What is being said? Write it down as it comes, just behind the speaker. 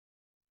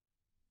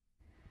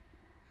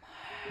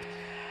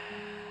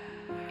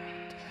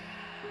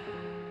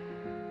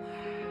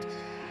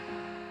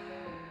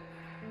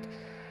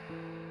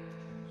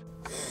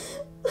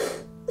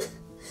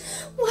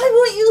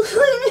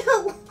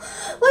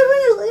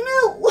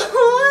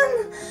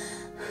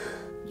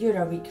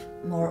You're a weak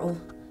mortal,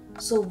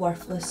 so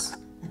worthless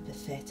and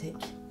pathetic.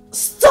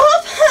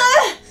 Stop!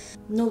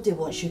 Nobody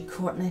wants you,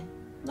 Courtney.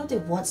 Nobody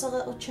wants a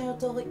little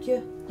child like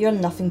you. You're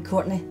nothing,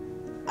 Courtney.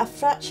 A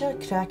fracture,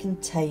 crack in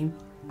time.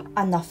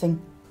 A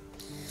nothing.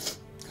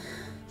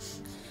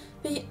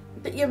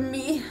 But you're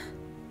me.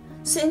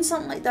 Saying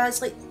something like that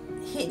is like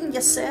hating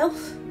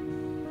yourself.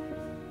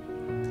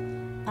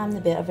 I'm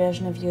the better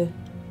version of you.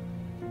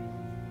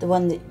 The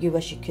one that you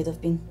wish you could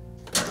have been.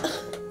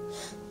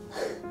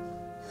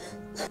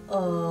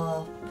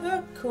 Oh,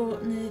 poor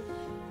Courtney.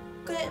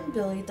 Getting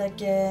bullied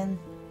again.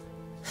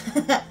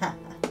 You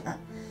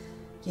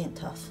ain't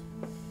tough.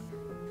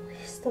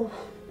 Please stop.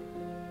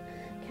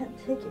 Can't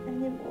take it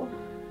anymore.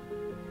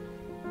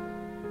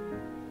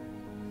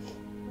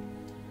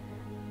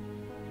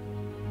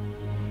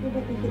 You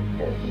make me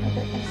hate everything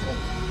about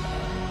myself.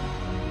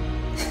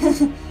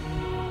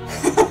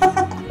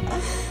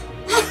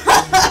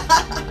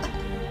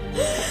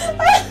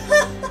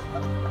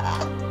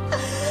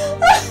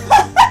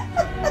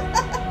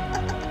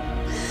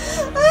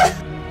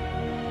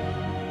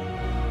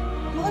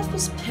 Life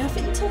was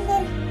perfect until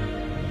now.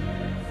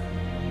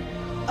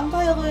 I'm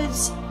going to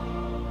lose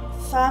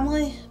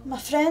family, my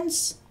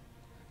friends.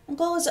 I'm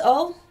going to lose it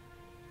all.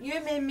 You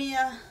made me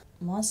a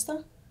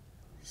monster.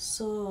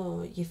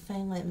 So you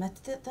finally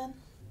admitted it then?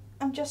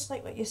 I'm just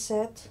like what you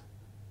said.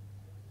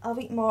 A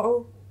weak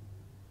mortal.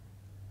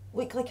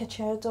 Weak like a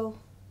child doll.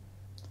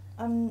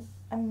 I'm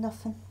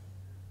nothing.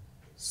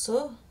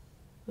 So,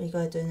 what are you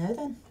going to do now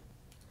then?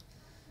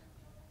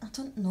 I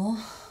don't know.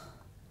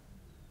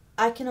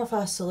 I can offer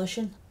a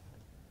solution.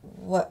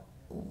 What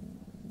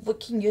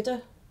can you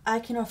do? I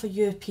can offer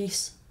you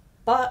peace,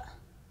 but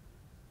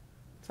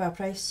for a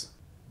price.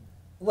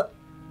 What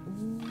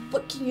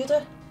can you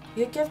do?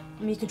 You give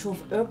me control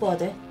of our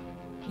body,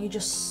 you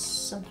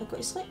just simply go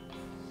to sleep.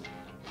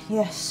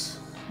 Yes,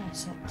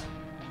 that's it.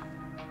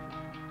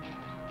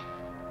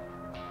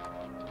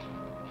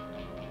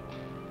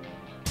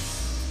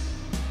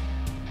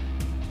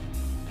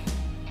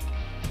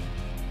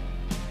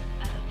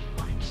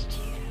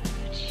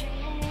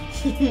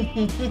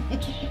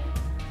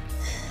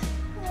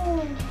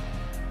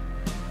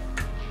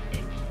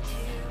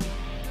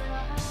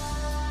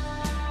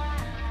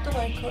 Don't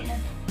worry, Courtney.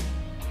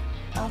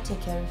 I'll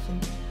take care of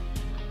everything.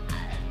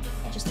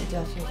 I just need to do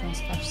a few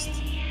things first.